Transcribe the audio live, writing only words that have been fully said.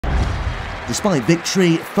Despite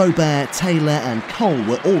victory, Faubert, Taylor and Cole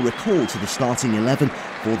were all recalled to the starting 11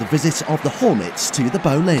 for the visit of the Hornets to the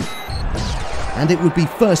Boleyn. And it would be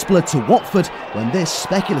first blood to Watford when this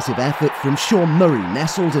speculative effort from Sean Murray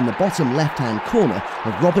nestled in the bottom left-hand corner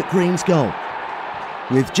of Robert Green's goal.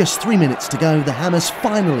 With just 3 minutes to go, the Hammers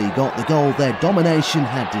finally got the goal their domination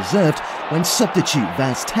had deserved when substitute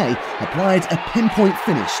Vaz Tay applied a pinpoint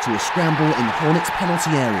finish to a scramble in the Hornets'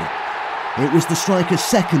 penalty area. It was the striker's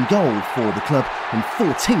second goal for the club and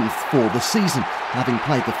 14th for the season, having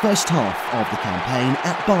played the first half of the campaign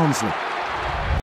at Barnsley.